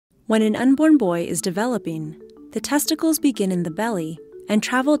When an unborn boy is developing, the testicles begin in the belly and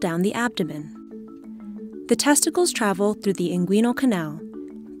travel down the abdomen. The testicles travel through the inguinal canal,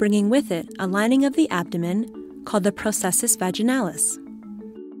 bringing with it a lining of the abdomen called the processus vaginalis.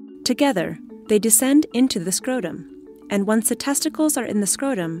 Together, they descend into the scrotum, and once the testicles are in the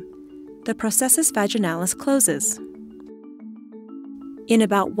scrotum, the processus vaginalis closes. In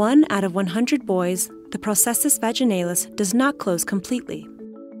about 1 out of 100 boys, the processus vaginalis does not close completely.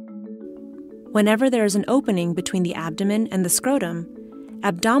 Whenever there is an opening between the abdomen and the scrotum,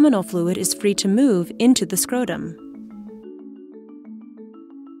 abdominal fluid is free to move into the scrotum.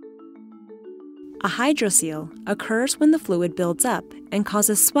 A hydrocele occurs when the fluid builds up and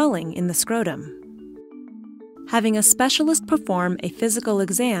causes swelling in the scrotum. Having a specialist perform a physical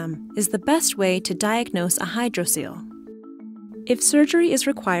exam is the best way to diagnose a hydrocele. If surgery is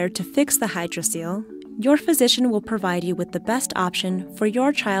required to fix the hydrocele, your physician will provide you with the best option for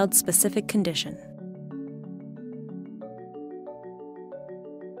your child's specific condition.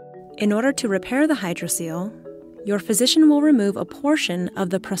 In order to repair the hydrocele, your physician will remove a portion of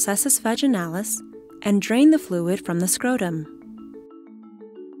the processus vaginalis and drain the fluid from the scrotum.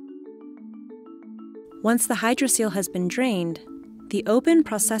 Once the hydrocele has been drained, the open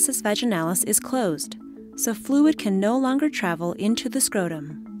processus vaginalis is closed, so fluid can no longer travel into the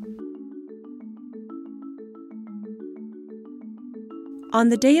scrotum. On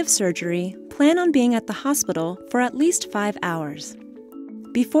the day of surgery, plan on being at the hospital for at least 5 hours.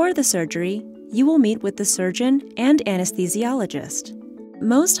 Before the surgery, you will meet with the surgeon and anesthesiologist.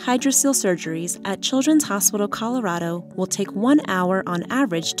 Most hydrocele surgeries at Children's Hospital Colorado will take 1 hour on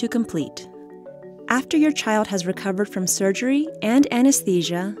average to complete. After your child has recovered from surgery and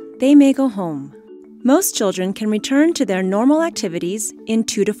anesthesia, they may go home. Most children can return to their normal activities in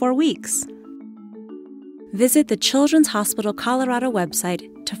 2 to 4 weeks. Visit the Children's Hospital Colorado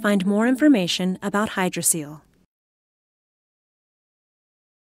website to find more information about Hydrocele.